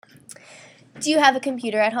Do you have a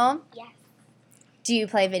computer at home? Yes. Do you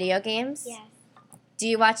play video games? Yes. Do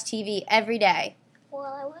you watch TV every day?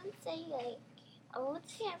 Well, I wouldn't say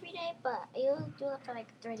every day, but I usually do it for like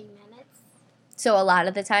 30 minutes. So a lot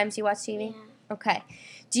of the times you watch TV? Yeah. Okay.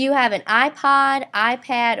 Do you have an iPod,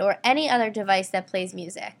 iPad, or any other device that plays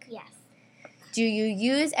music? Yes. Do you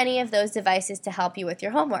use any of those devices to help you with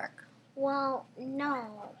your homework? Well,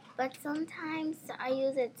 no, but sometimes I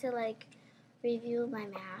use it to like review my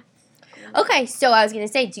math. Okay, so I was going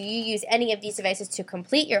to say, do you use any of these devices to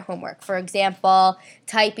complete your homework? For example,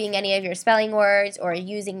 typing any of your spelling words or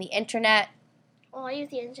using the internet? Well, I use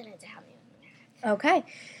the internet to help me with math. Okay.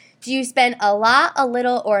 Do you spend a lot, a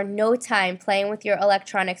little, or no time playing with your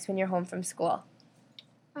electronics when you're home from school?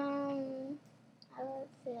 I would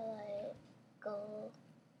say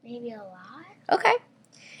maybe a lot. Okay.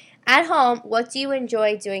 At home, what do you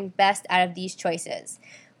enjoy doing best out of these choices?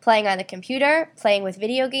 Playing on the computer, playing with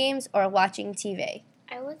video games, or watching TV?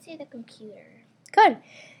 I would say the computer. Good.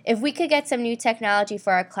 If we could get some new technology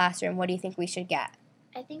for our classroom, what do you think we should get?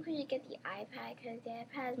 I think we should get the iPad because the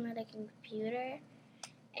iPad is more like a computer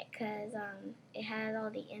because it has all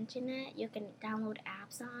the internet. You can download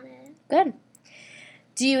apps on it. Good.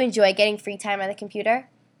 Do you enjoy getting free time on the computer?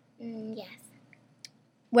 Yes.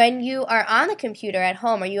 When you are on the computer at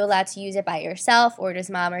home, are you allowed to use it by yourself, or does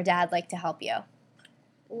mom or dad like to help you?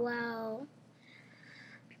 Well,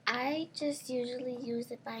 I just usually use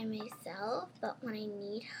it by myself, but when I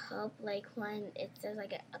need help, like when it says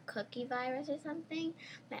like a cookie virus or something,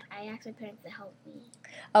 I ask my parents to help me.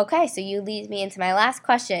 Okay, so you lead me into my last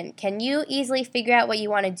question. Can you easily figure out what you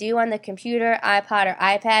want to do on the computer, iPod, or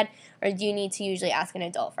iPad, or do you need to usually ask an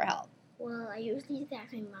adult for help? Well, I usually need to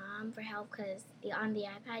ask my mom for help because on the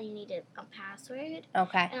iPad you need a password.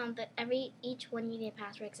 Okay. And on each one you need a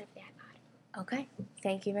password except the iPod. Okay.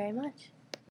 Thank you very much.